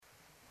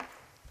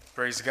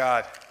Praise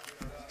God.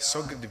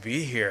 So good to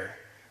be here.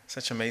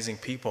 Such amazing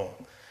people.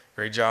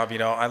 Great job.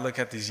 I look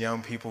at these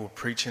young people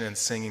preaching and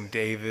singing,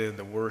 David,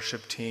 the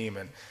worship team,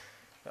 and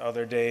the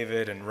other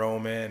David, and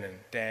Roman, and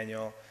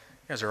Daniel.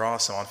 You guys are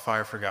awesome, on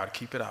fire for God.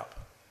 Keep it up.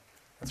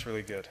 That's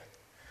really good.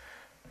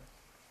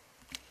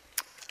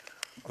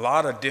 A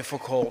lot of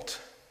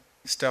difficult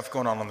stuff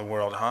going on in the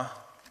world, huh?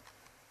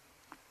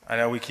 I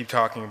know we keep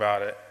talking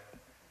about it,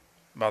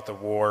 about the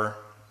war.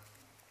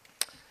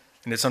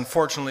 And it's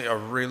unfortunately a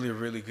really,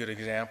 really good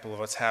example of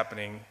what's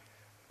happening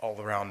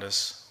all around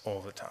us all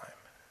the time.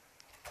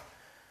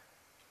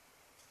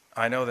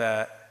 I know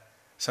that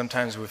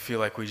sometimes we feel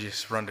like we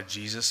just run to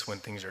Jesus when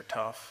things are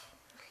tough,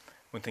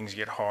 when things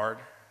get hard.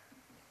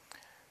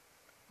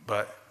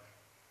 But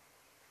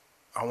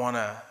I want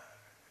to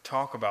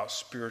talk about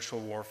spiritual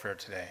warfare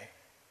today,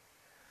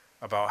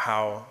 about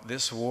how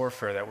this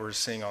warfare that we're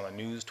seeing on the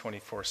news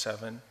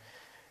 24/7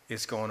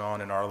 is going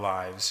on in our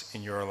lives,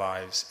 in your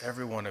lives,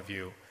 every one of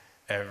you,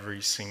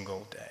 every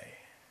single day.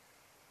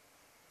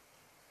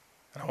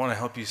 And I want to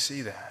help you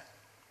see that.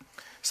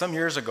 Some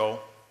years ago,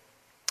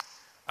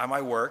 at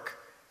my work,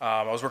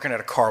 I was working at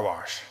a car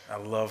wash. I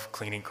love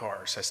cleaning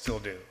cars. I still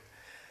do.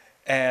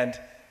 And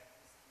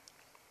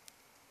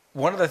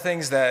one of the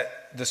things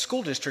that the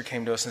school district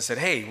came to us and said,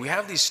 hey, we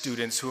have these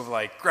students who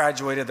have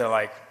graduated,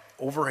 they're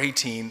over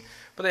 18,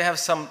 but they have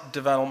some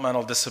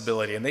developmental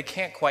disability and they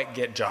can't quite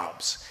get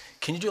jobs.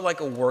 Can you do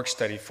a work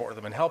study for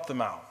them and help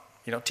them out?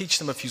 Teach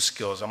them a few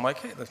skills. I'm like,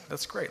 hey,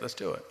 that's great, let's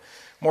do it.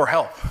 More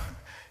help.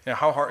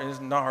 How hard? It's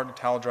not hard to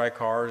towel dry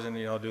cars and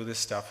do this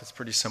stuff. It's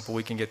pretty simple.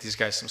 We can get these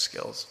guys some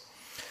skills.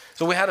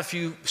 So we had a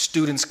few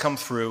students come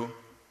through.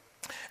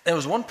 And there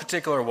was one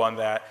particular one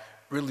that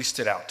really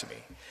stood out to me.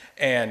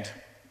 And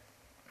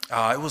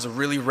it was a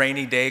really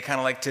rainy day, kind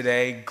of like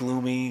today,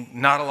 gloomy,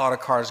 not a lot of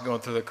cars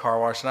going through the car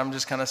wash. And I'm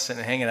just kind of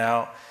sitting, hanging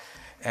out.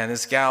 And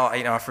this gal,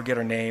 I forget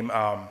her name,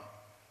 I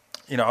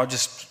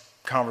just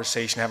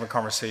having a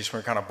conversation,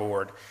 we're kind of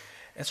bored.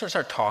 And so I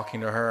started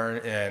talking to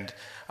her, and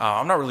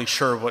I'm not really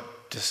sure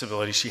what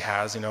disability she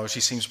has,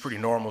 she seems pretty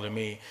normal to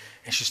me.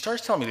 And she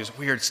starts telling me this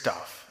weird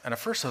stuff. And at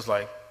first I was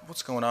like,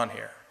 what's going on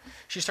here?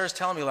 She starts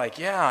telling me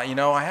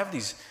I have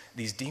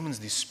these demons,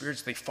 these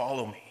spirits, they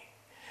follow me.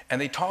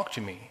 And they talk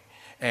to me.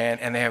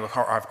 And I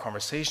have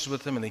conversations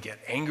with them, and they get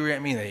angry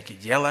at me, and they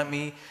could yell at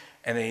me,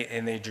 and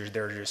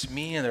they're just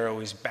mean, and they're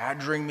always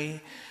badgering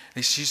me.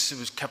 She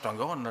was kept on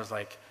going, and I was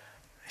like,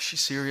 is she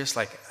serious?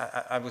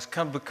 I was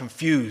kind of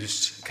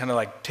confused, kind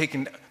of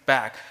taken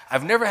back.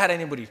 I've never had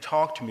anybody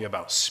talk to me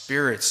about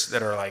spirits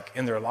that are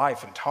in their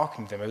life and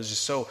talking to them. It was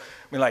just so,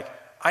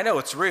 I know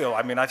it's real.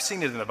 I've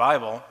seen it in the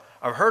Bible.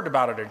 I've heard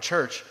about it in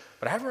church,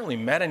 but I haven't really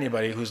met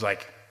anybody who's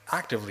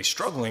actively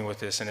struggling with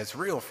this and it's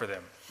real for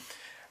them.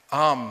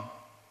 And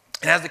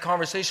as the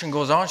conversation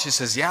goes on, she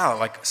says,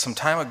 some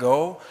time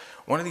ago,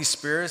 one of these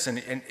spirits,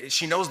 and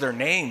she knows their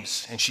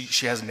names, and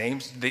she has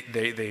names,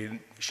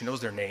 she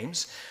knows their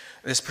names.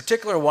 This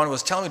particular one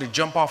was telling me to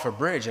jump off a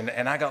bridge,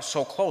 and I got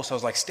so close. I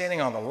was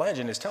standing on the ledge,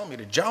 and it's telling me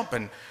to jump,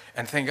 and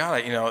thank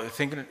God,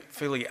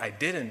 feeling I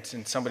didn't,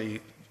 and somebody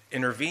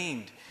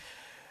intervened.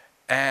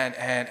 And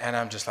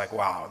I'm just like,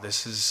 wow,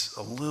 this is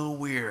a little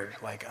weird.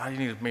 I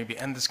need to maybe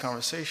end this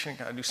conversation.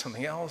 Can I do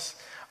something else?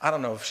 I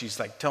don't know if she's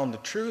telling the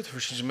truth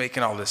or she's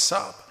making all this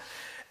up.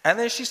 And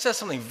then she says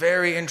something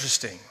very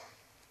interesting.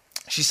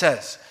 She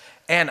says,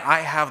 and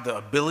I have the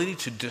ability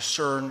to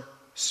discern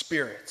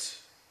spirits.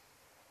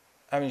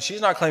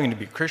 She's not claiming to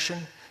be Christian.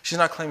 She's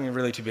not claiming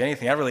really to be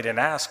anything. I really didn't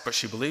ask, but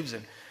she believes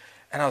it.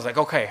 And I was like,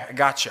 okay, I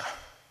gotcha.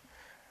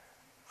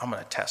 I'm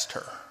going to test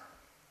her.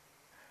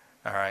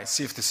 All right,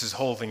 see if this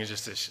whole thing is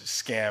just a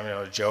scam,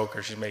 a joke,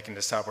 or she's making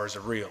this up, or is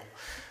it real?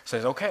 So I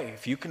said, okay,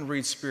 if you can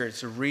read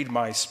spirits, read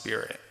my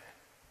spirit.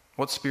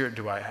 What spirit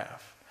do I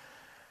have?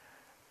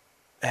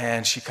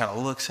 And she kind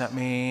of looks at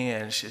me,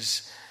 and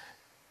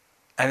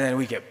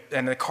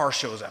then the car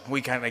shows up.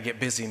 We kind of get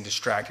busy and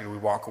distracted. We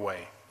walk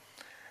away.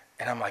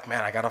 And I'm like,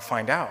 man, I got to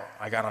find out.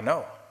 I got to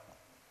know.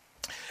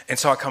 And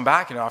so I come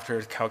back, after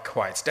it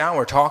quiets down,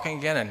 we're talking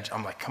again, and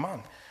I'm like, come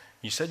on.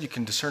 You said you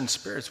can discern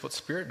spirits. What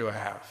spirit do I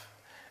have?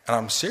 And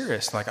I'm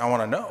serious. I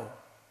want to know.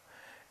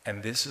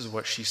 And this is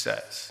what she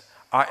says.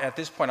 At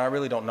this point, I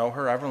really don't know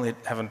her. I really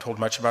haven't told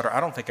much about her.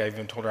 I don't think I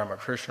even told her I'm a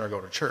Christian or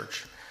go to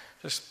church.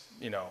 Just,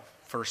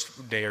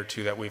 first day or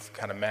two that we've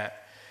kind of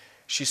met.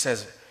 She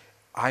says,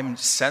 I'm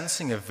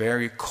sensing a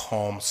very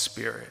calm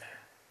spirit.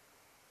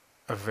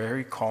 A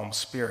very calm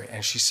spirit.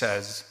 And she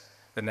says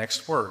the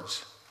next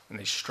words, and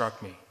they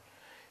struck me.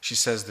 She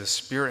says, the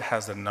spirit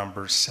has the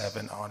number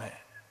 7 on it.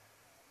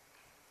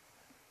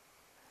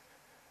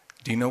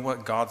 Do you know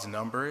what God's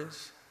number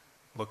is?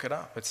 Look it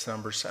up. It's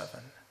number 7.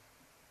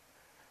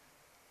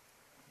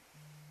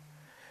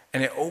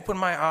 And it opened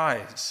my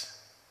eyes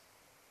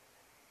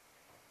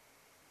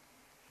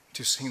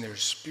to seeing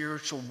there's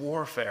spiritual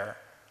warfare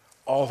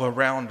all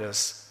around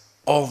us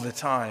all the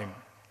time.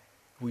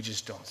 We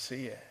just don't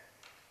see it.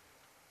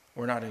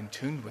 We're not in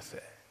tune with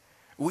it.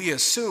 We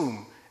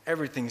assume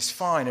everything's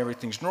fine,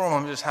 everything's normal,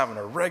 I'm just having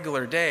a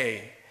regular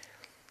day.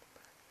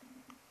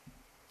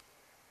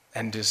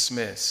 and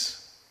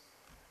dismiss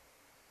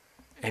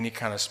any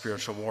kind of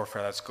spiritual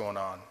warfare that's going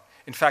on.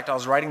 In fact, I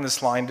was writing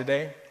this line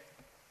today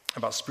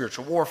about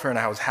spiritual warfare and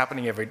how it's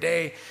happening every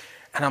day.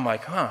 And I'm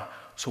like,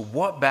 so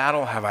what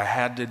battle have I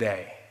had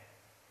today?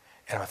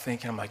 And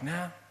I'm like,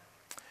 nah,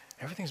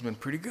 everything's been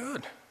pretty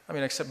good. I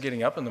mean, except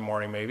getting up in the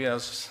morning, maybe. That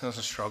was a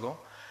struggle.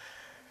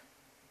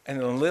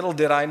 And little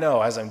did I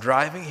know, as I'm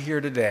driving here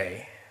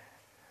today,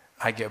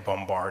 I get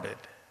bombarded.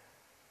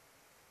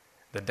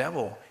 The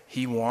devil,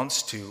 he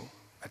wants to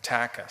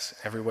attack us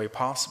in every way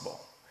possible.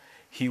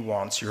 He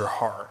wants your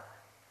heart.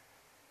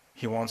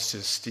 He wants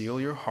to steal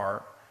your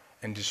heart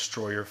and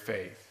destroy your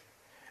faith.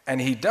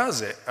 And he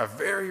does it a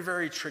very,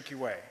 very tricky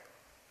way.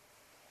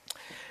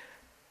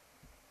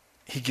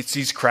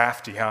 He's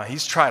crafty, huh?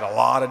 He's tried a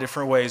lot of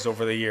different ways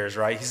over the years,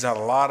 right? He's had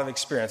a lot of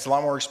experience, a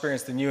lot more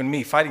experience than you and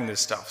me fighting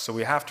this stuff. So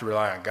we have to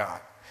rely on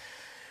God.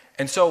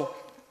 And so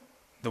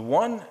the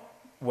one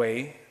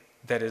way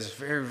that is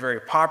very, very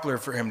popular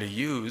for him to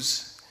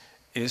use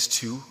is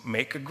to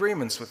make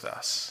agreements with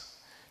us,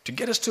 to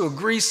get us to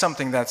agree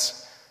something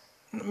that's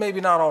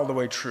maybe not all the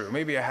way true,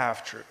 maybe a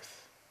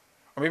half-truth,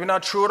 or maybe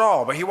not true at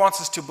all, but he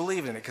wants us to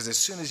believe in it, because as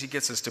soon as he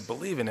gets us to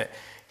believe in it,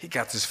 he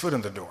got his foot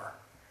in the door.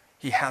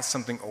 He has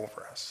something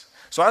over us.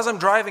 So as I'm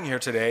driving here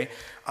today,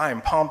 I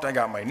am pumped. I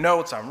got my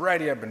notes. I'm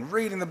ready. I've been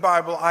reading the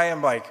Bible. I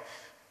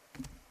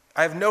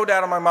have no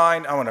doubt in my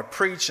mind. I want to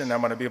preach, and I'm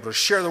going to be able to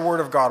share the Word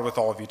of God with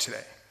all of you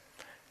today.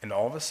 And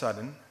all of a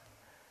sudden,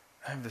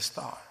 I have this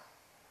thought.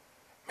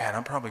 Man,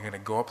 I'm probably going to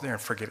go up there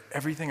and forget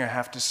everything I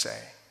have to say.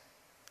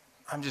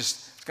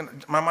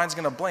 My mind's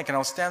going to blink, and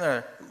I'll stand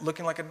there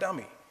looking like a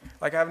dummy,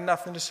 like I have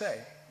nothing to say.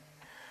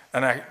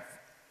 And I'm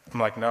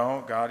like,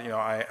 no, God,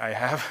 I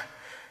have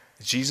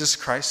Jesus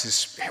Christ,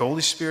 his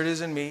Holy Spirit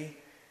is in me.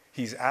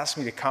 He's asked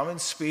me to come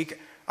and speak.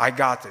 I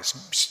got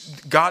this.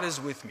 God is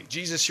with me.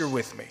 Jesus, you're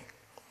with me.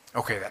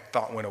 Okay, that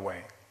thought went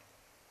away.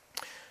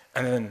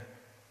 And then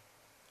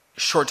a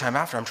short time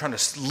after, I'm trying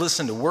to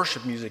listen to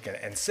worship music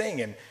and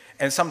sing,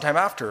 and sometime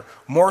after,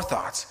 more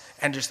thoughts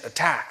and just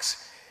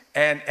attacks.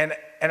 And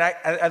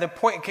at the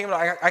point it came,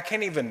 I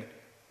can't even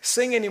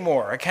sing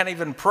anymore. I can't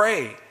even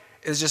pray.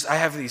 It's just I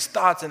have these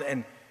thoughts,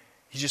 and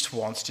he just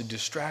wants to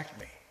distract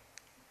me.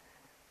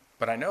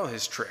 But I know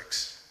his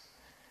tricks.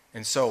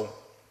 And so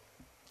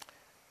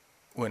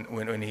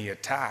when he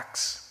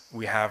attacks,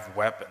 we have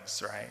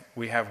weapons, right?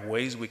 We have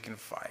ways we can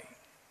fight.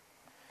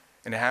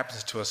 And it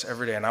happens to us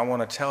every day. And I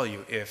want to tell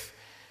you, if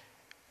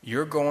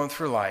you're going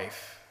through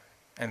life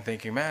and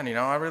thinking, man,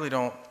 I really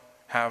don't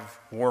have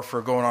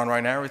warfare going on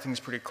right now. Everything's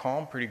pretty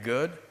calm, pretty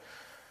good.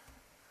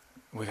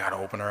 We got to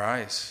open our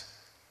eyes.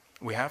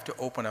 We have to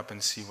open up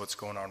and see what's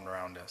going on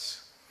around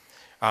us.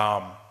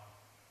 I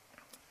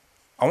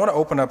want to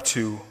open up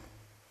to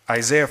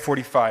Isaiah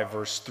 45,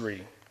 verse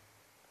 3.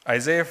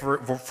 Isaiah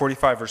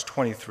 45, verse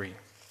 23.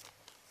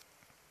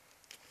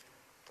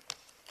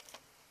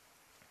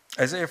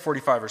 Isaiah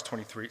 45, verse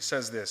 23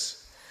 says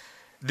this.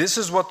 This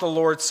is what the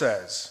Lord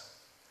says.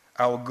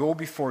 I will go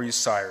before you,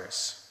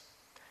 Cyrus,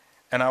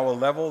 and I will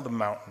level the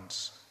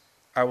mountains.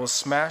 I will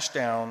smash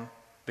down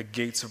the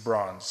gates of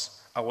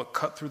bronze. I will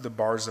cut through the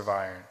bars of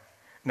iron.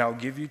 And I will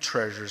give you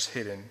treasures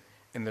hidden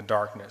in the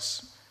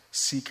darkness,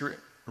 secret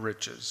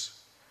riches.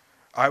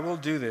 I will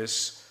do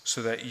this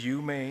so that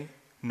you may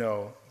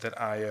know that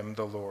I am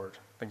the Lord,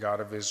 the God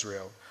of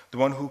Israel, the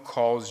one who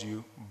calls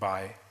you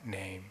by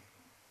name.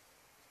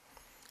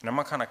 And I'm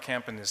going to kind of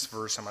camp in this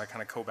verse. I'm going to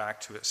kind of go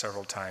back to it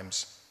several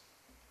times.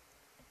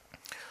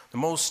 The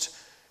most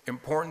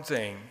important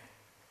thing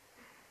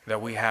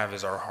that we have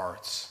is our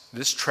hearts.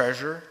 This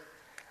treasure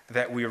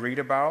that we read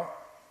about,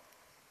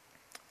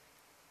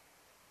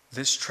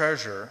 this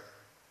treasure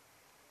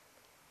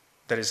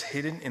that is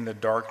hidden in the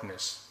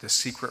darkness, the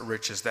secret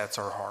riches, that's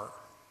our heart.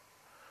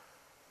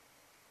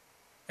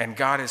 And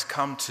God has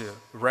come to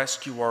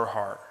rescue our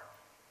heart.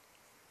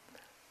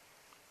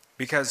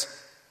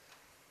 Because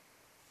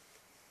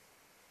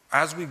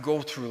as we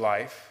go through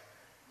life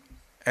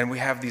and we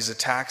have these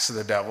attacks of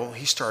the devil,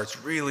 he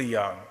starts really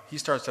young. He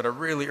starts at a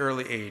really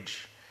early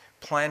age,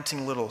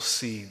 planting little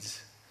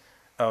seeds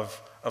of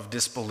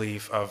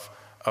disbelief,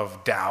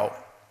 of doubt.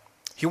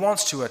 He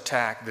wants to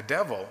attack the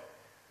devil.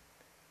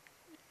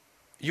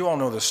 You all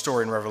know the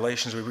story in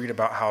Revelations. We read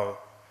about how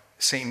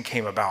Satan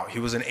came about. He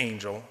was an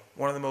angel,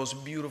 one of the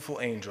most beautiful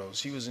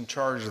angels. He was in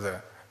charge of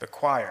the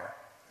choir,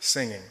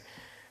 singing.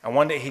 And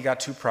one day he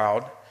got too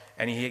proud,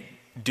 and he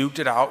duked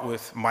it out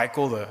with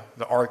Michael,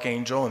 the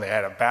archangel, and they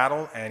had a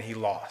battle, and he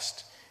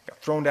lost. He got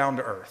thrown down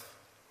to earth.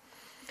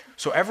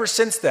 So ever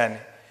since then,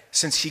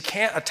 since he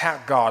can't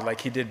attack God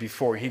like he did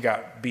before he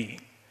got beat,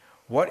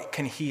 what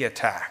can he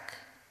attack?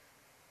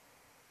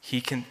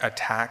 He can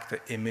attack the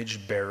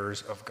image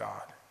bearers of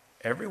God.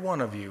 Every one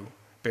of you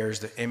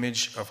bears the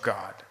image of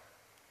God.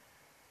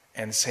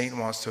 And Satan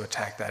wants to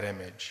attack that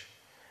image.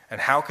 And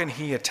how can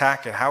he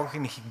attack it? How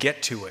can he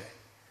get to it?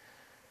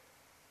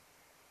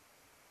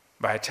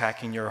 By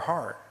attacking your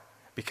heart.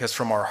 Because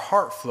from our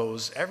heart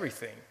flows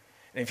everything.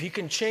 And if he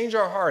can change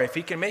our heart, if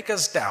he can make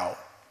us doubt,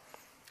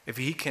 if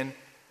he can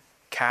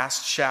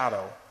cast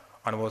shadow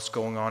on what's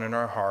going on in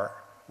our heart,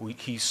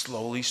 he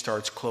slowly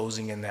starts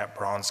closing in that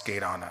bronze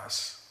gate on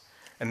us.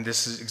 And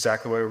this is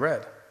exactly what I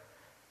read.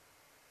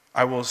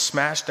 I will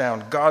smash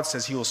down, God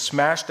says he will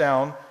smash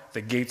down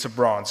the gates of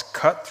bronze,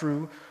 cut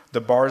through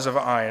the bars of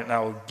iron, and I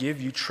will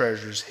give you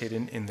treasures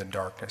hidden in the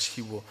darkness.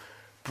 He will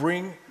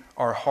bring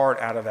our heart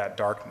out of that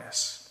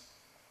darkness.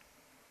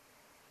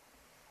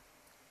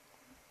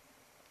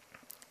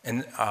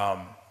 And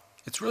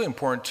it's really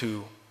important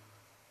to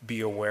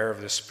be aware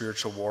of this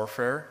spiritual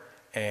warfare,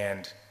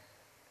 and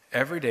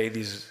every day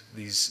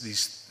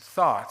these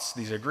thoughts,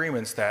 these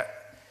agreements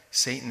that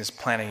Satan is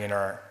planting in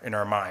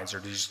our minds, or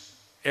these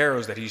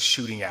arrows that he's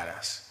shooting at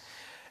us.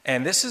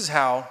 And this is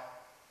how,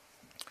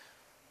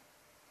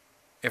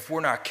 if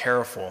we're not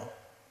careful,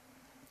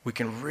 we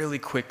can really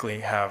quickly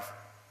have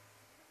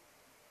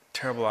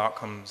terrible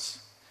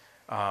outcomes.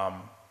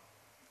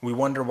 We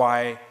wonder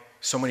why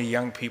so many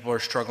young people are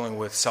struggling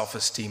with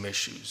self-esteem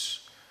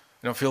issues.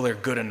 They don't feel they're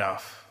good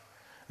enough.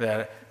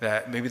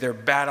 That maybe they're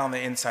bad on the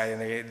inside,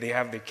 and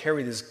they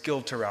carry this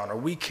guilt around, or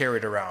we carry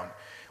it around.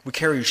 We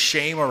carry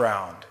shame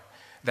around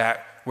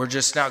that we're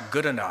just not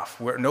good enough.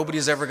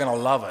 Nobody's ever going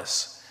to love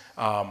us.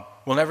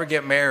 We'll never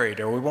get married,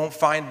 or we won't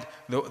find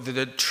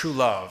the true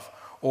love,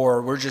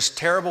 or we're just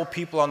terrible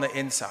people on the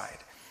inside.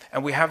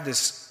 And we have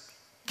this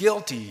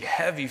guilty,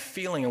 heavy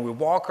feeling, and we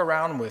walk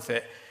around with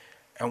it,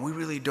 and we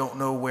really don't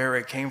know where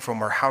it came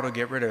from or how to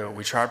get rid of it.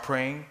 We try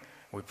praying,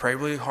 we pray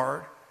really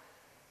hard,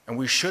 and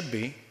we should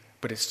be,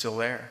 but it's still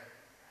there.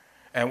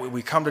 And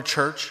we come to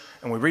church,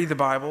 and we read the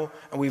Bible,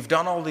 and we've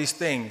done all these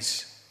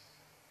things,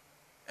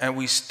 and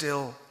we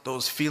still,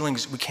 those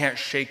feelings, we can't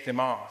shake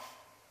them off.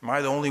 Am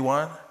I the only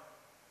one?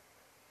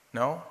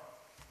 No?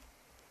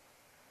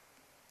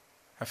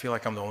 I feel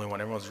like I'm the only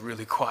one. Everyone's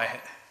really quiet.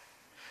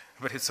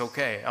 But it's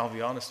okay. I'll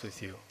be honest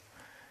with you.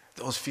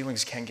 Those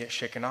feelings can't get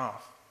shaken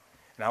off.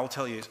 And I will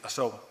tell you,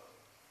 so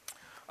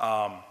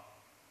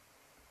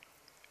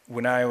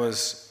when I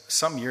was,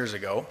 some years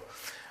ago,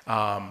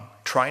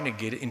 trying to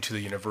get into the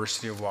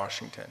University of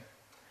Washington,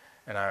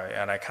 and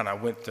I kind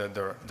of went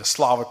the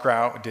Slavic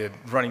route, did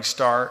running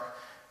start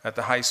at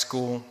the high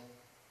school,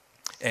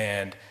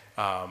 and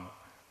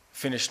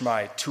finished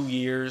my 2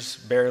 years,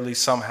 barely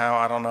somehow,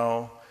 I don't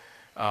know,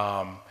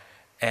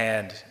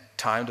 and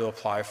time to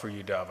apply for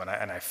UW.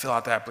 And I fill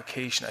out the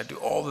application, I do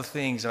all the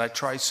things, and I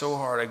try so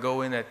hard. I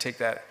go in, I take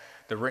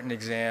the written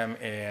exam,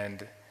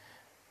 and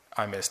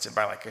I missed it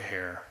by like a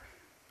hair.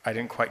 I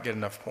didn't quite get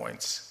enough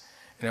points.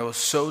 And I was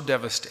so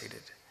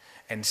devastated.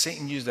 And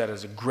Satan used that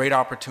as a great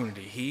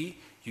opportunity. He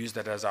used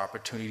that as an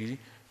opportunity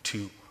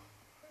to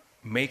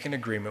make an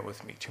agreement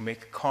with me, to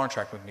make a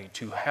contract with me,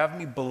 to have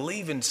me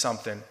believe in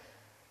something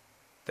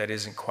that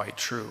isn't quite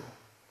true.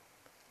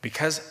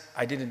 Because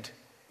I didn't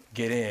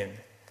get in,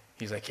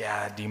 he's like,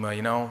 yeah, Dima,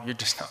 you're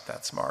just not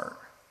that smart.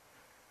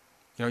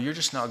 You're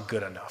just not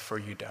good enough for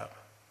UW.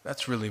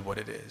 That's really what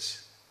it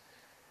is.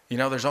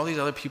 There's all these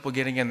other people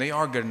getting in. They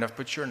are good enough,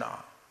 but you're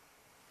not.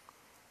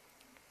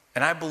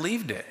 And I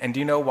believed it. And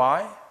do you know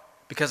why?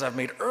 Because I've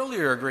made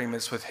earlier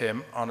agreements with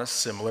him on a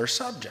similar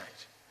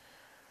subject.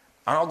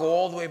 And I'll go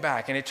all the way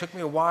back. And it took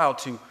me a while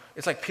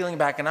it's like peeling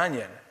back an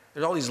onion.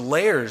 There's all these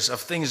layers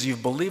of things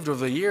you've believed over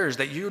the years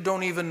that you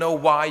don't even know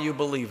why you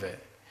believe it.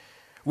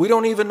 We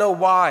don't even know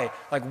why.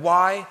 Like,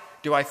 why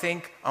do I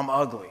think I'm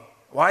ugly?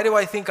 Why do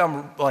I think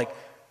I'm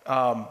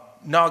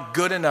not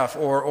good enough,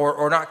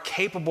 or not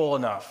capable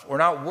enough, or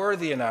not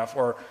worthy enough,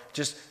 or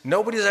just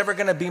nobody's ever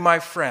going to be my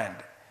friend?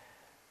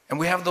 And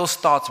we have those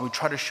thoughts, and we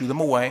try to shoo them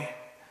away.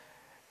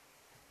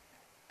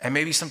 And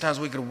maybe sometimes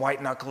we could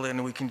white knuckle it,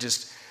 and we can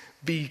just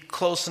be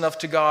close enough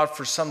to God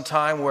for some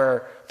time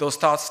where those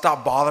thoughts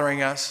stop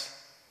bothering us.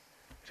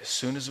 But as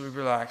soon as we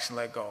relax and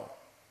let go,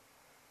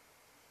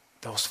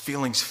 those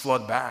feelings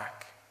flood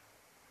back.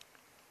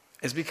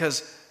 It's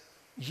because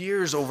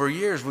years over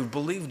years we've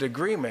believed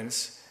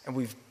agreements, and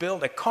we've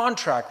built a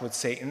contract with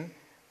Satan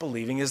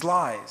believing his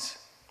lies.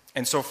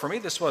 And so for me,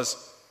 this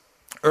was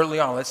early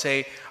on. Let's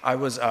say I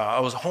was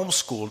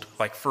homeschooled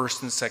like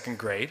first and second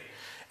grade.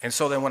 And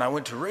so then when I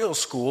went to real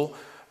school,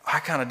 I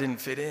kind of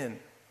didn't fit in.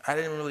 I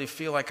didn't really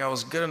feel like I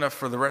was good enough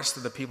for the rest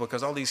of the people,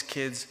 because all these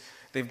kids,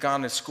 they've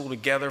gone to school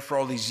together for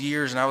all these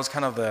years, and I was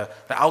kind of the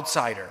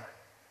outsider.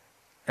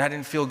 And I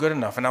didn't feel good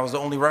enough, and I was the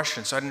only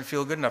Russian, so I didn't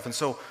feel good enough. And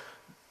so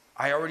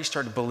I already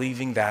started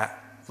believing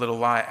that little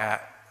lie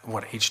at,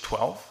 age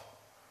 12?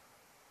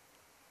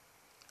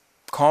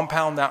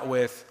 Compound that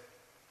with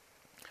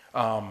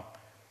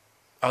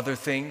other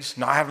things,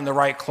 not having the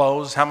right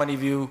clothes. How many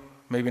of you,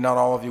 maybe not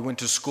all of you, went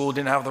to school,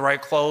 didn't have the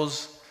right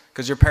clothes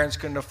because your parents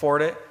couldn't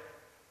afford it?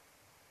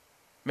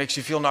 Makes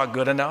you feel not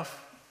good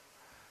enough.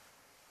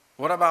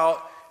 What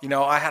about,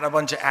 I had a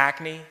bunch of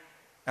acne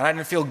and I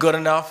didn't feel good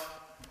enough.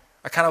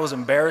 I kind of was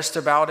embarrassed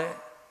about it.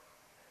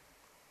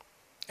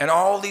 And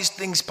all these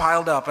things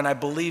piled up, and I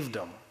believed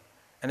them.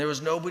 And there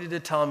was nobody to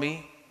tell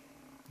me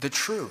the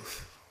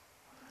truth.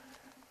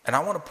 And I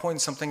want to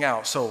point something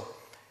out. So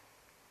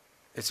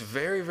it's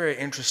very, very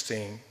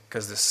interesting,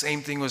 because the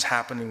same thing was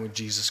happening with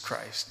Jesus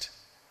Christ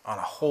on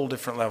a whole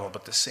different level,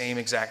 but the same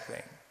exact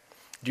thing.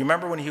 Do you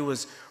remember when he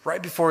was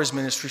right before his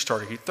ministry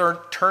started? He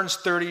turns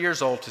 30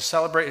 years old to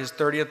celebrate his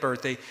 30th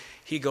birthday.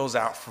 He goes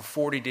out for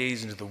 40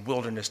 days into the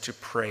wilderness to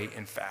pray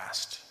and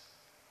fast.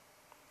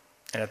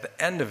 And at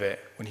the end of it,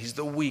 when he's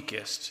the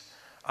weakest,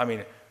 I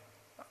mean,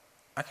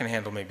 I can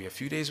handle maybe a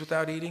few days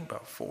without eating,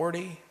 but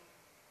 40?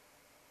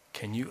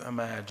 Can you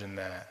imagine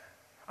that?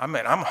 I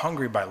mean, I'm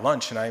hungry by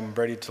lunch and I'm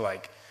ready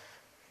to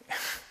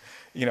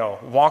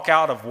walk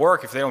out of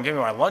work if they don't give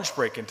me my lunch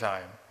break in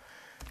time.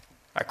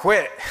 I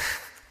quit.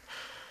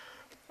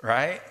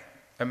 Right?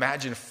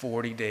 Imagine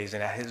 40 days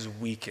and at his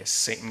weakest,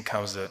 Satan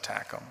comes to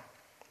attack him.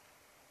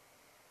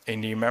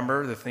 And do you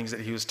remember the things that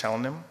he was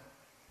telling him?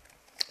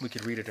 We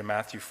could read it in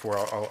Matthew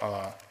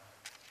 4.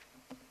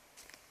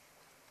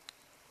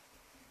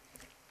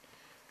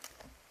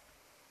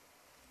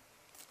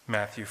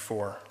 Matthew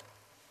 4.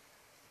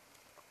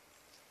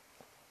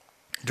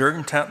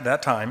 During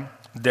that time,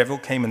 the devil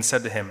came and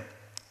said to him,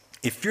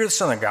 "If you're the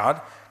Son of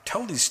God,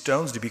 tell these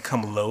stones to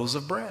become loaves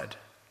of bread."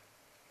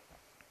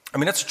 I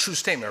mean, that's a true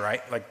statement,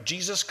 right? Like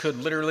Jesus could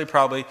literally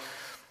probably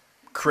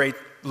create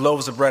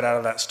loaves of bread out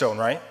of that stone,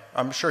 right?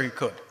 I'm sure he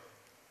could.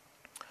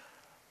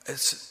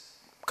 It's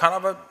kind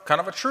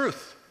of a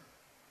truth.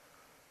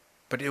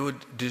 But it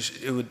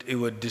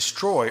would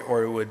destroy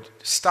or it would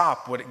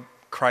stop what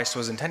Christ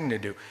was intending to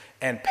do.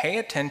 And pay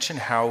attention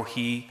how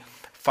he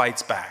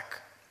fights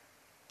back.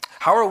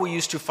 How are we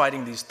used to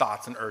fighting these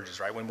thoughts and urges,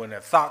 right? When a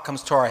thought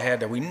comes to our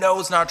head that we know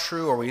is not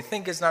true or we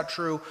think is not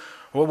true,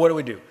 well,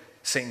 what do?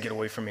 Satan, get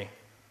away from me.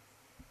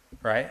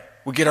 Right?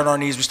 We get on our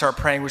knees, we start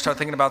praying, we start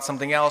thinking about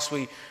something else,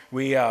 we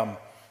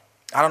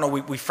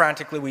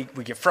frantically, we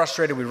get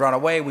frustrated, we run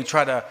away, we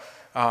try to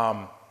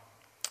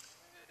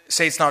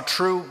say it's not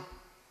true.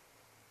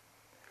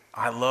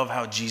 I love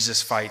how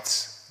Jesus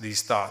fights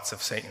these thoughts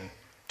of Satan.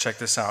 Check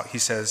this out. He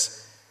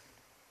says,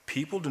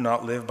 "People do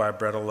not live by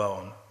bread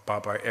alone,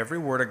 but by every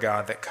word of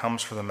God that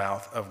comes from the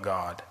mouth of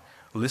God."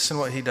 Listen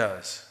what he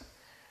does.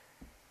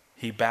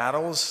 He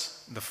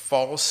battles the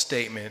false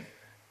statement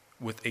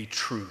with a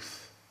truth.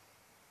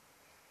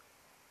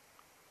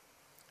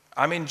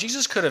 I mean,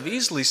 Jesus could have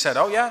easily said,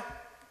 "Oh yeah,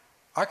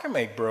 I can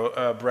make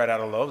bread out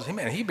of loaves." He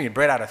made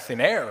bread out of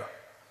thin air.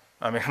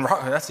 I mean,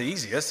 that's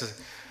easy.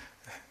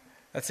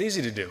 That's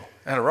easy to do,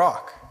 out of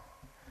rock.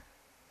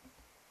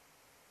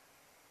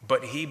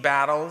 But he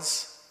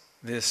battles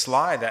this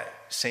lie that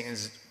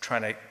Satan's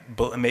trying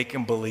to make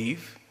him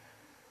believe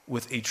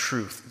with a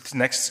truth.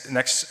 Next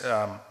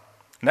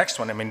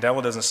one. I mean,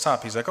 devil doesn't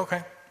stop. He's like,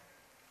 "Okay,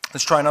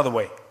 let's try another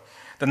way."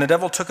 Then the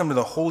devil took him to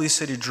the holy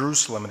city,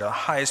 Jerusalem, to the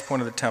highest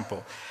point of the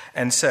temple,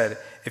 and said,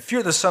 "If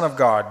you're the Son of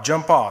God,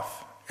 jump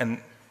off."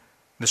 And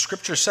the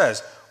scripture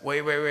says,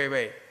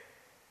 wait.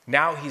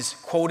 Now he's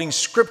quoting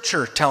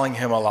scripture telling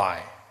him a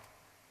lie.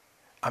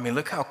 I mean,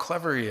 look how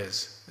clever he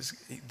is.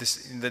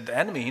 The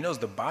enemy, he knows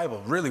the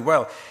Bible really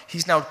well.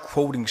 He's now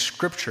quoting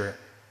scripture.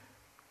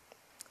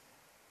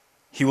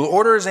 "He will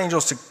order his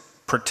angels to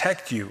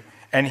protect you,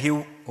 and he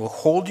will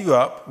hold you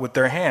up with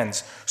their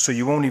hands, so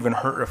you won't even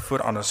hurt a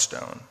foot on a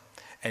stone."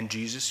 And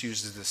Jesus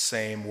uses the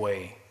same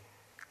way.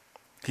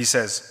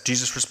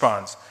 Jesus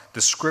responds,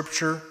 "The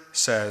scripture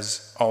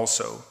says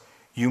also,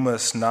 you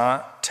must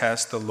not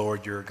test the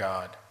Lord your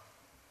God."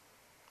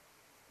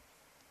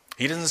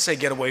 He doesn't say,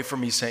 "Get away from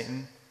me,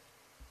 Satan."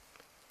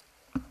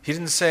 He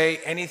didn't say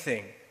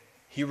anything.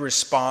 He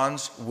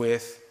responds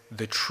with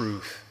the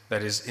truth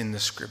that is in the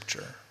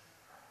scripture.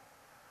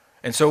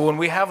 And so when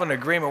we have an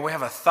agreement, we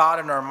have a thought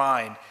in our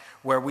mind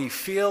where we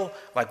feel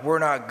like we're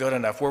not good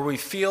enough, where we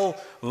feel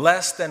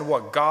less than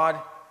what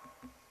God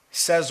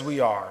says we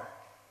are,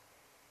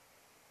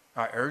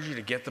 I urge you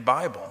to get the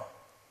Bible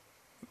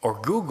or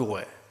Google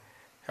it.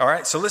 All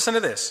right, so listen to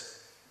this.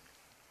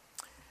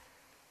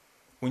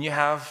 When you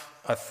have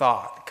a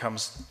thought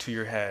comes to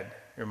your head,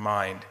 your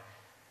mind,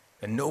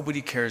 and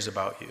nobody cares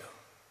about you.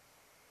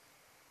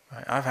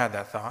 Right? I've had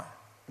that thought.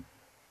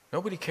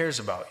 Nobody cares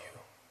about you.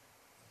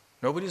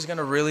 Nobody's going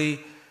to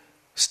really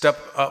step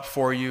up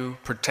for you,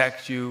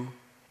 protect you.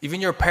 Even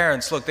your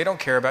parents, look, they don't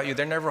care about you.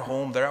 They're never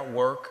home. They're at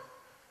work.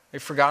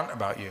 They've forgotten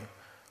about you.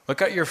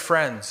 Look at your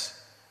friends.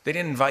 They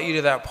didn't invite you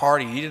to that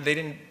party. They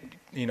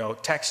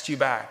didn't, text you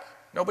back.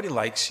 Nobody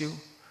likes you.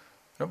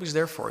 Nobody's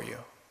there for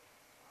you.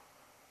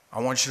 I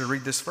want you to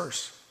read this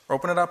verse.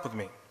 Open it up with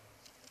me.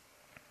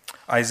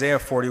 Isaiah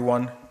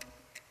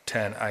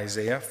 41:10.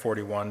 Isaiah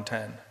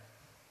 41:10.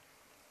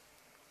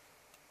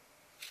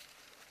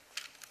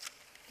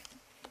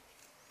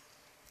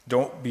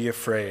 "Don't be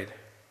afraid,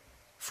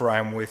 for I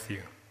am with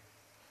you.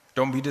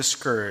 Don't be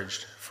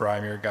discouraged, for I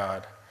am your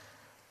God.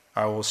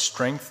 I will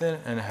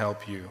strengthen and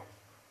help you.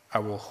 I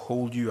will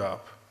hold you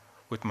up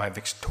with my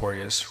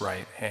victorious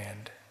right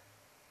hand."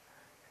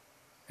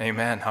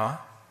 Amen, huh?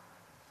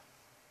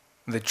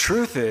 The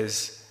truth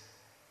is,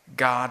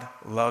 God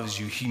loves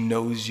you. He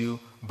knows you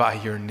by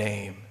your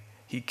name.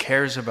 He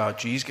cares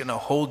about you. He's going to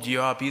hold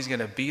you up. He's going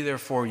to be there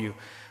for you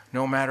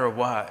no matter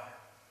what.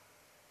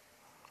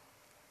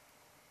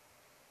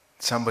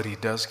 Somebody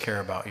does care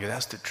about you.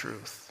 That's the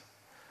truth.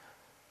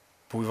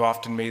 But we've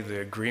often made the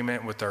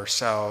agreement with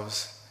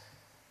ourselves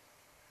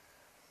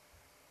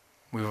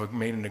We've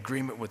made an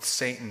agreement with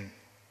Satan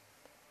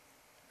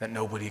that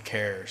nobody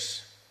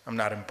cares. I'm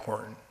not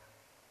important.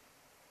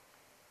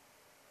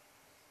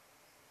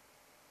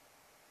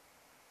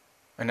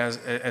 And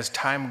as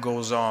time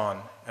goes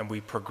on and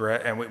we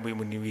progress and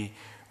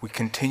we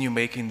continue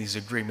making these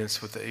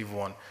agreements with the evil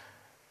one,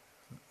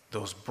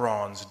 those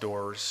bronze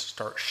doors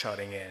start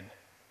shutting in.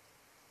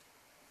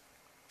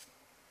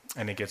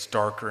 And it gets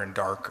darker and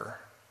darker.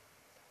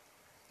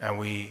 And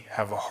we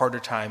have a harder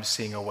time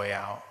seeing a way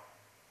out.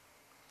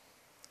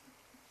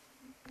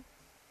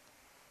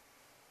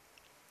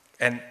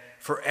 And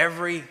for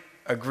every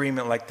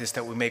agreement like this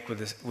that we make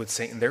with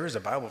Satan, there is a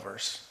Bible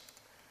verse.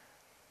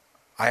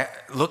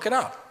 Look it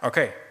up.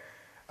 Okay.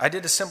 I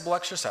did a simple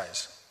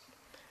exercise.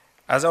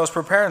 As I was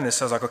preparing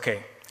this, I was like,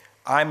 okay,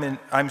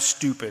 I'm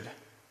stupid.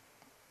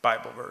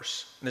 Bible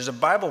verse. And there's a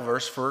Bible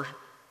verse for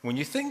when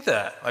you think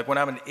that. Like when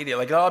I'm an idiot.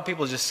 Like a lot of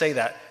people just say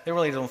that. They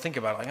really don't think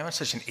about it. Like, I'm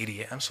such an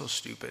idiot. I'm so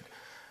stupid.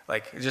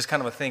 Like it's just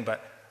kind of a thing.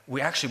 But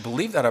we actually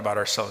believe that about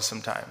ourselves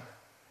sometimes.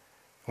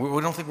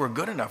 We don't think we're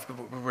good enough.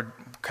 We're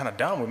kind of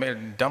dumb. We made a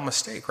dumb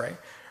mistake, right?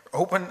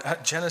 Open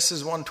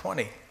Genesis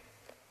 1:20.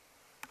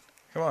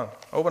 Come on.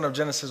 Open up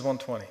Genesis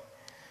 1:20.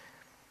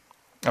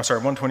 I'm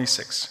sorry,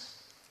 1:26.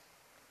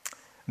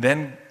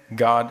 Then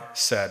God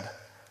said,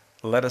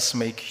 "Let us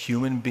make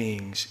human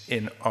beings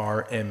in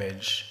our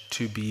image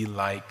to be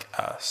like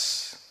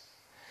us."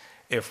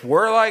 If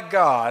we're like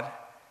God,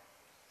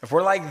 if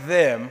we're like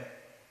them,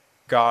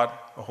 God,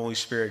 the Holy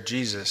Spirit,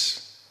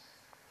 Jesus,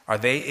 are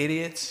they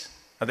idiots?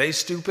 Are they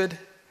stupid?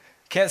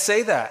 Can't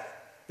say that.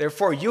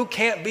 Therefore, you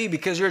can't be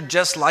because you're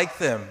just like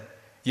them.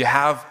 You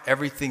have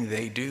everything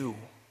they do.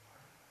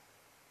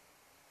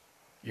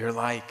 You're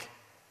like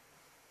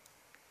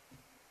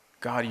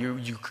God.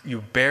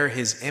 You bear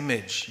His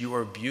image. You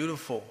are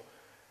beautiful.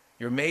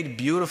 You're made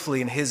beautifully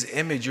in His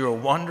image. You're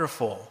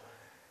wonderful.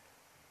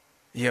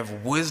 You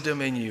have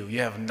wisdom in you.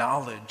 You have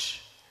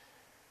knowledge.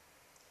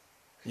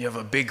 You have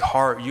a big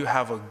heart. You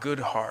have a good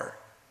heart.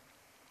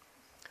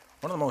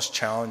 One of the most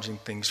challenging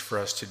things for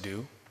us to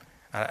do,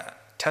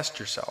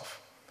 test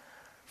yourself.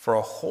 For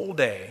a whole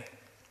day,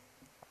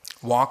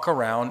 walk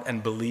around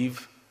and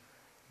believe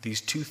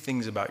these two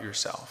things about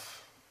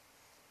yourself.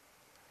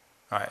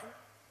 All right,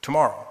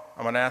 tomorrow,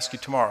 I'm going to ask you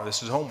tomorrow.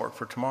 This is homework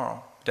for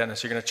tomorrow.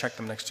 Dennis, you're going to check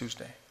them next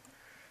Tuesday.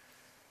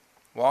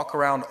 Walk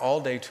around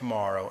all day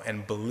tomorrow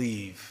and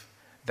believe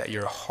that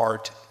your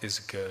heart is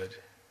good.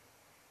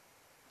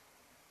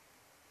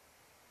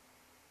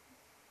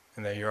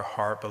 And that your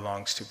heart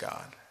belongs to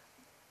God.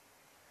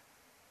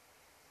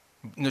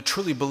 No,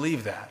 truly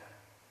believe that.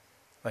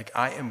 Like,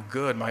 I am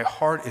good. My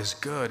heart is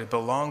good. It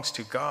belongs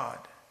to God.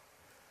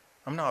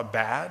 I'm not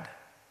bad.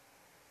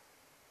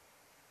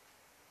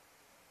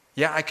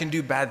 Yeah, I can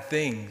do bad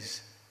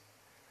things.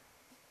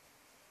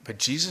 But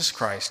Jesus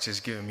Christ has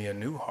given me a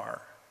new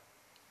heart.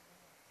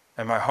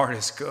 And my heart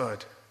is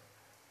good.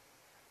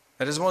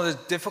 That is one of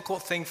the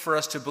difficult things for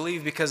us to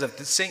believe, because if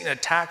Satan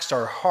attacks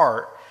our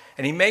heart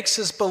and he makes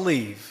us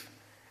believe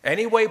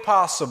any way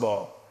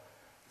possible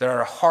that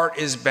our heart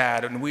is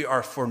bad and we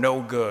are for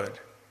no good,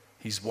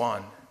 he's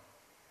won.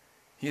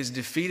 He has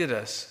defeated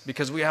us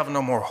because we have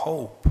no more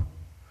hope.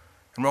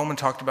 And Roman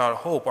talked about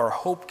hope. Our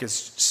hope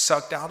gets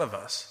sucked out of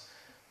us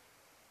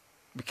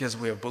because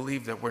we have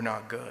believed that we're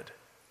not good.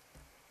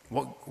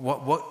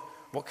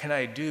 What can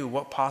I do?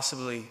 What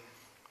possibly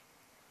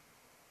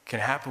can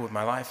happen with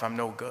my life? I'm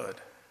no good.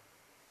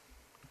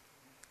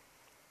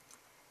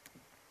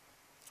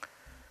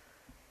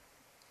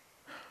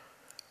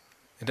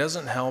 It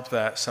doesn't help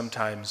that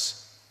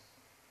sometimes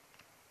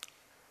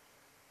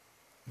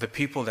the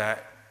people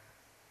that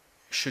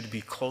should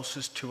be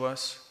closest to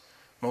us,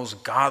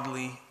 most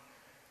godly,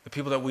 the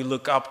people that we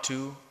look up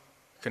to,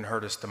 can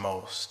hurt us the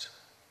most.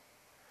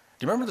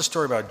 Do you remember the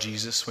story about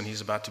Jesus when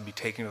he's about to be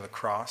taken to the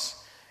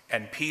cross?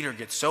 And Peter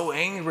gets so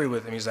angry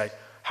with him. He's like,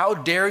 "How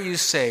dare you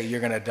say you're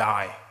going to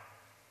die?"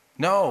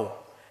 No.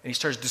 And he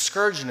starts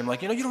discouraging him,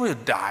 like, you don't want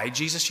to die,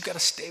 Jesus. You got to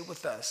stay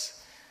with us.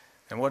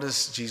 And what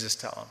does Jesus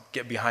tell him?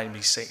 "Get behind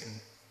me,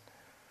 Satan."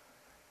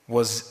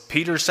 Was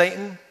Peter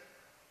Satan?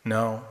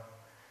 No.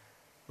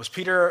 Was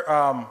Peter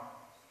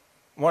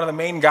one of the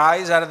main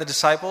guys out of the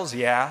disciples?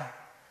 Yeah.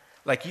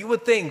 Like, you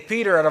would think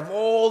Peter, out of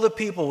all the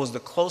people, was the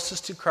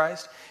closest to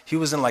Christ. He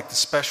was in like the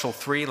special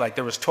three. Like,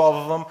 there was 12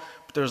 of them,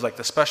 but there was like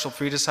the special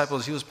 3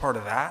 disciples. He was part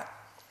of that.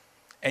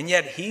 And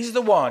yet he's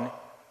the one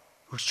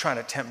who's trying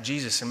to tempt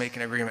Jesus and make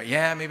an agreement.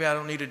 Yeah, maybe I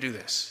don't need to do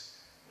this.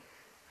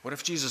 What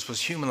if Jesus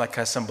was human like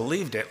us and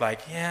believed it?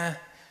 Like, yeah,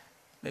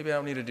 maybe I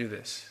don't need to do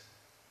this.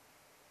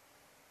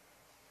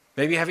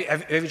 Maybe have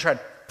you tried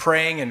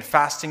praying and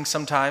fasting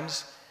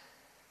sometimes,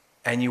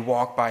 and you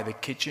walk by the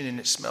kitchen and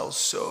it smells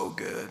so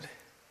good,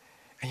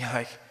 and you're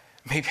like,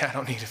 maybe I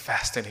don't need to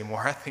fast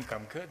anymore. I think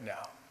I'm good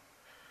now.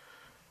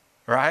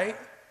 Right?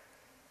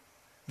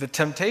 The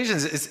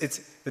temptations, it's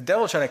the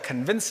devil trying to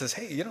convince us,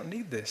 hey, you don't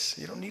need this.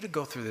 You don't need to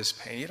go through this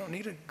pain. You don't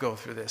need to go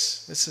through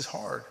this. This is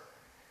hard.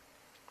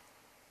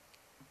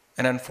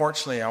 And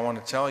unfortunately, I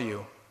want to tell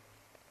you,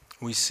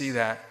 we see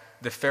that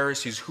the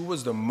Pharisees, who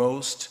was the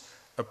most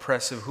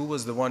oppressive? Who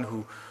was the one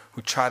who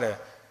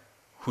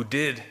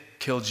did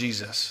kill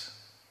Jesus?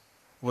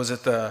 Was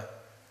it the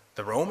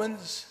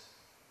Romans?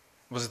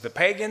 Was it the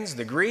pagans,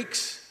 the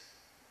Greeks?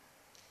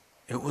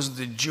 It was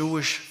the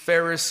Jewish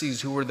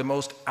Pharisees who were the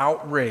most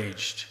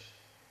outraged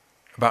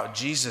about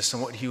Jesus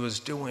and what he was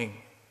doing.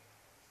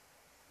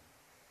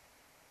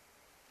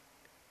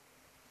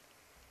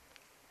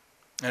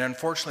 And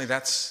unfortunately,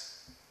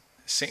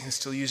 Satan's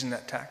still using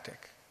that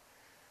tactic.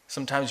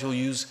 Sometimes he'll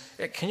use,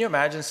 can you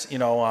imagine,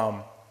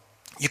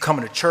 you come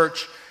into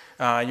church,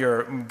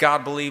 you're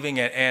God-believing,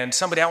 and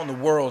somebody out in the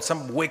world,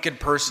 some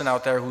wicked person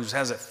out there who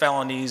has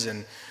felonies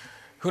and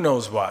who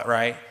knows what,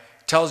 right,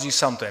 tells you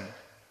something.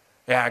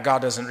 Yeah,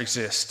 God doesn't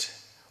exist.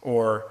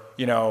 Or,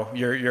 your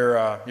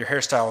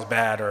hairstyle is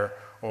bad,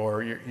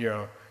 or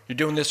you're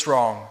doing this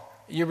wrong.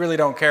 You really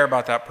don't care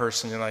about that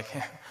person. You're like,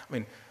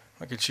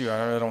 look at you,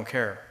 I really don't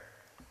care.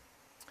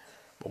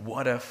 But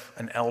what if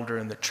an elder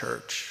in the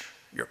church,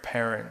 your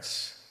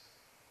parents,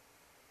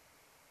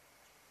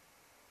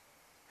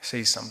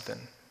 say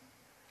something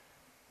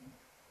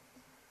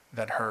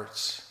that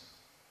hurts?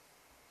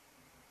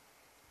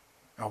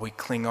 Oh, we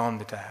cling on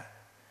to that.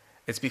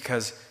 It's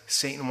because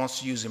Satan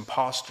wants to use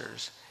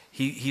imposters.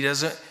 He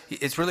doesn't.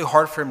 It's really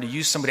hard for him to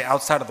use somebody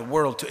outside of the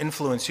world to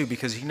influence you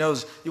because he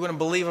knows you wouldn't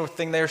believe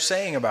everything they're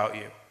saying about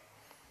you.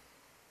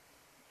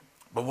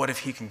 But what if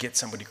he can get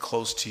somebody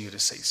close to you to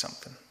say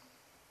something?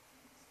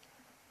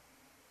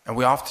 And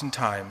we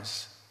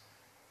oftentimes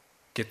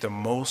get the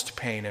most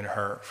pain and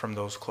hurt from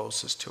those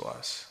closest to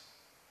us.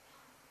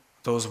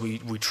 Those we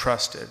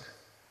trusted.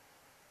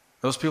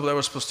 Those people that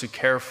were supposed to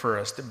care for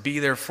us, to be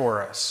there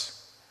for us,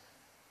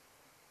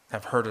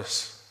 have hurt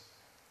us.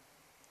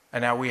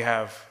 And now we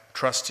have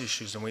trust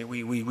issues, and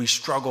we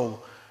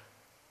struggle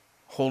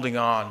holding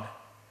on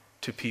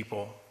to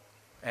people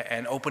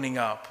and opening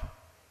up.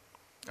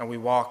 And we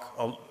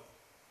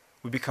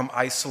become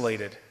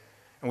isolated,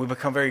 and we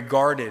become very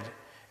guarded.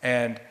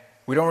 And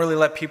we don't really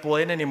let people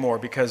in anymore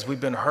because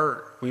we've been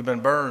hurt, we've been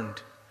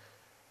burned.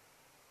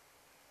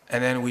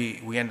 And then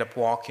we end up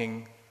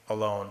walking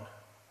alone.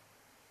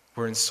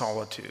 We're in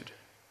solitude.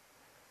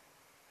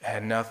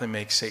 And nothing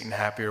makes Satan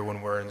happier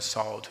when we're in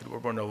solitude,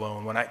 when we're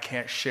alone, when I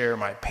can't share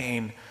my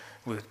pain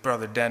with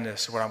Brother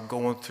Dennis, what I'm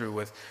going through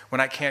with, when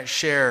I can't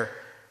share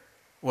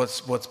what's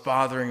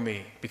bothering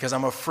me, because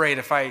I'm afraid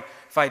if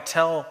I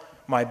tell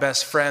my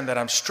best friend that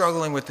I'm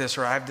struggling with this,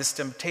 or I have this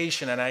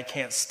temptation and I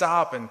can't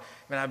stop, and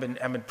I've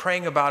been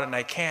praying about it and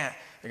I can't,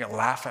 they're going to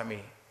laugh at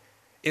me.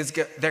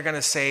 They're going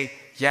to say,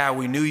 yeah,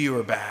 we knew you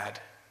were bad.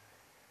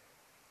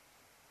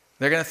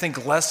 They're going to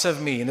think less of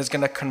me, and it's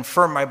going to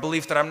confirm my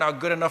belief that I'm not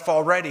good enough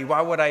already.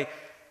 Why would I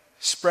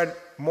spread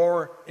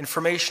more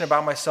information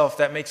about myself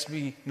that makes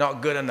me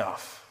not good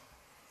enough?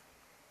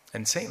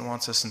 And Satan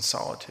wants us in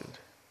solitude.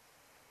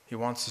 He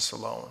wants us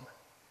alone.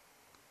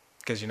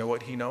 Because you know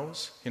what he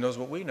knows? He knows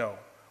what we know.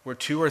 Where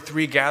 2 or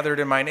 3 gathered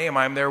in my name,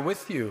 I'm there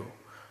with you.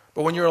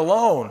 But when you're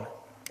alone,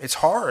 it's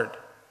hard.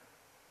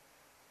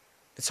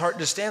 It's hard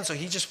to stand, so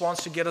he just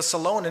wants to get us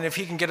alone. And if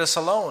he can get us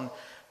alone,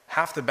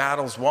 half the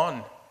battle's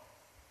won.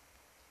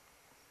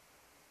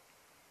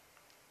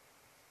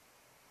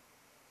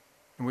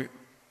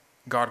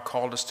 God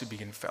called us to be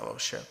in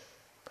fellowship.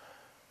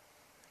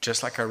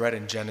 Just like I read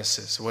in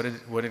Genesis. What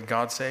did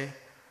God say?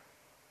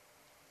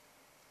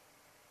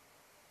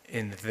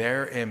 In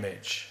their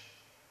image.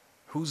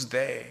 Who's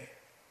they?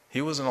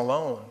 He wasn't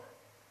alone.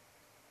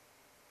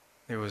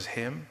 There was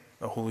him,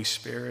 the Holy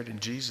Spirit, and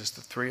Jesus,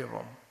 the 3 of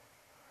them.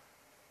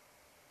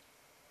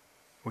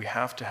 We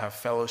have to have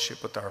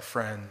fellowship with our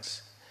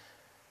friends.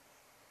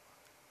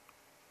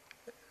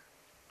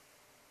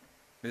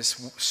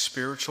 This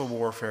spiritual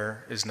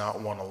warfare is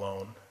not won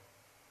alone.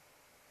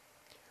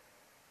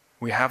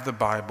 We have the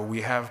Bible,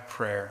 we have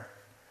prayer,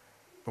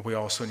 but we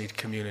also need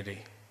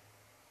community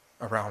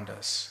around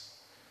us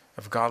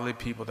of godly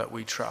people that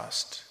we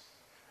trust.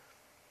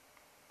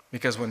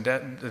 Because when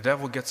the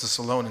devil gets us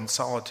alone in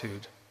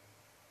solitude,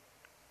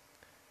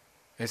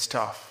 it's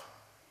tough.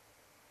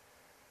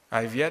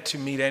 I've yet to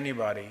meet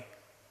anybody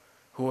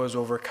who has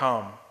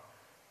overcome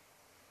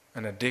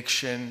an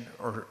addiction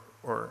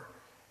or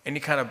any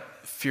kind of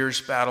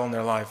fierce battle in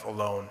their life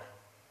alone.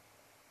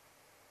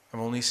 I've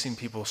only seen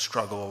people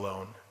struggle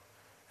alone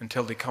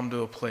until they come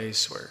to a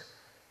place where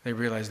they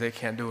realize they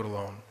can't do it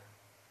alone.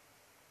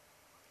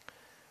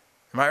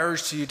 And my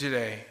urge to you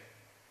today,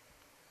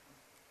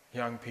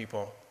 young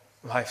people,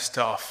 life's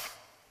tough.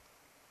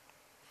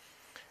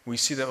 We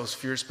see those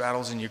fierce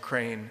battles in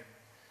Ukraine.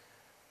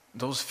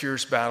 Those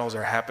fierce battles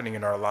are happening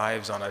in our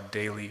lives on a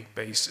daily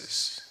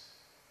basis.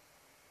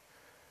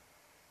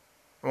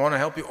 I want to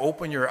help you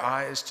open your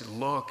eyes to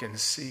look and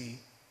see.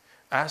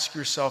 Ask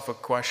yourself a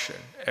question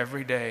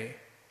every day.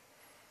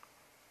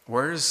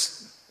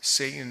 Where's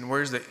Satan?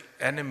 Where's the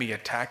enemy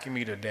attacking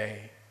me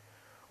today?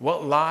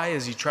 What lie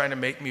is he trying to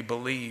make me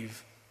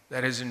believe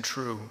that isn't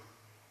true?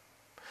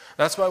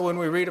 That's why when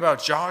we read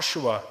about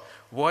Joshua,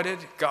 what did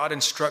God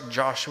instruct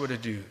Joshua to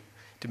do?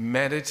 To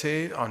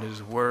meditate on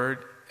his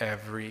word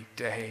every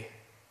day.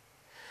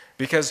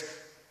 Because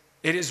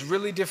It is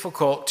really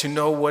difficult to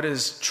know what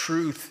is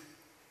truth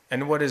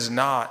and what is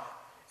not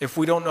if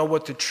we don't know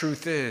what the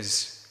truth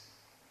is.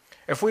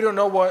 If we don't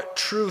know what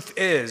truth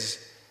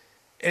is,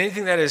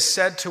 anything that is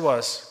said to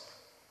us,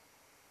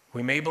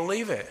 we may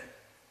believe it.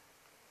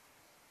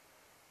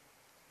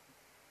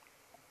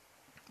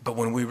 But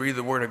when we read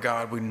the Word of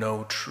God, we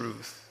know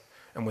truth.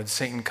 And when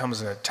Satan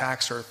comes and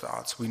attacks our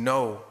thoughts, we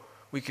know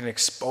we can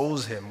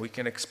expose him. We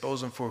can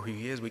expose him for who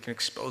he is. We can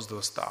expose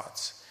those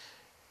thoughts.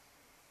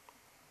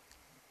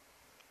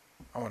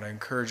 I want to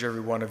encourage every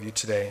one of you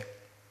today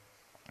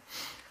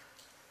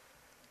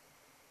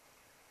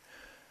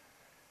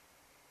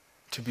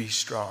to be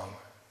strong.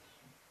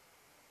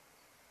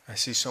 I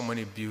see so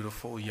many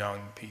beautiful young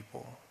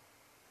people.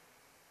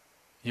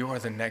 You are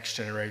the next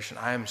generation.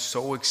 I am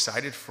so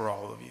excited for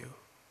all of you.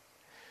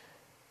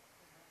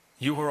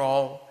 You are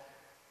all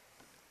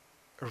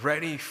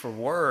ready for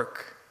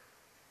work,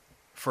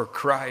 for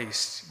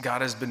Christ.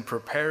 God has been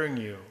preparing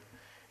you.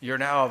 You're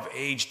now of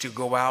age to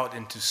go out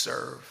and to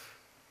serve.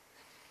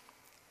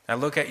 I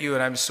look at you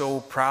and I'm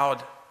so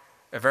proud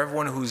of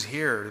everyone who's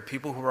here, the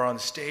people who are on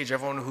stage,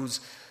 everyone who's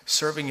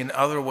serving in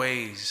other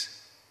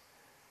ways.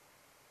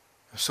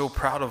 I'm so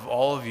proud of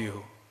all of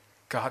you.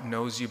 God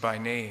knows you by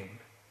name.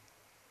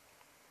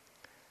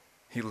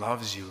 He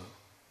loves you.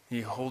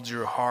 He holds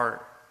your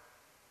heart.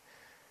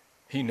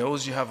 He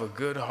knows you have a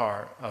good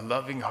heart, a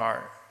loving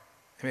heart.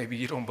 Maybe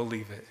you don't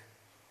believe it,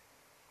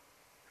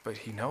 but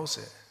he knows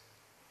it.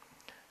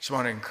 I just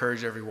want to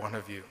encourage every one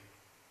of you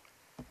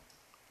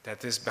that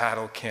this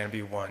battle can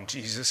be won.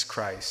 Jesus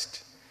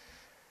Christ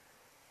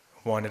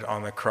won it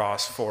on the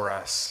cross for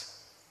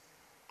us.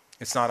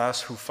 It's not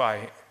us who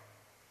fight.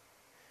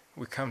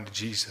 We come to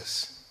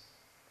Jesus.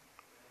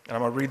 And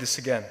I'm going to read this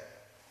again.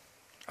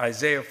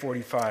 Isaiah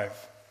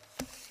 45.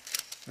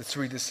 Let's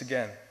read this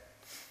again.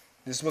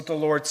 This is what the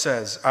Lord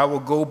says. I will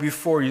go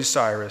before you,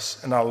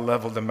 Cyrus, and I'll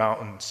level the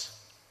mountains.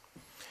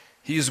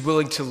 He is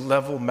willing to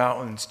level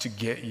mountains to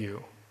get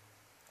you.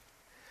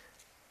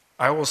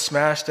 I will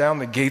smash down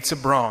the gates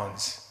of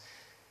bronze.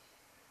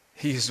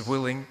 He is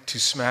willing to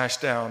smash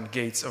down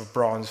gates of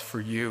bronze for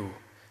you,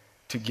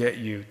 to get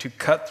you, to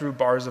cut through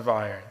bars of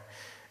iron.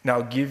 And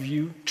I'll give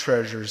you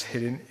treasures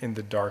hidden in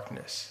the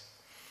darkness.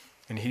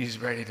 And he's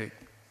ready to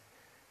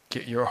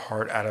get your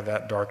heart out of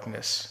that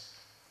darkness,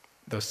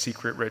 those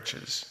secret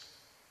riches.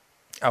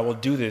 I will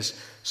do this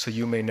so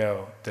you may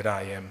know that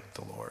I am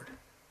the Lord.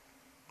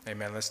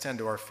 Amen. Let's stand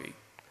to our feet.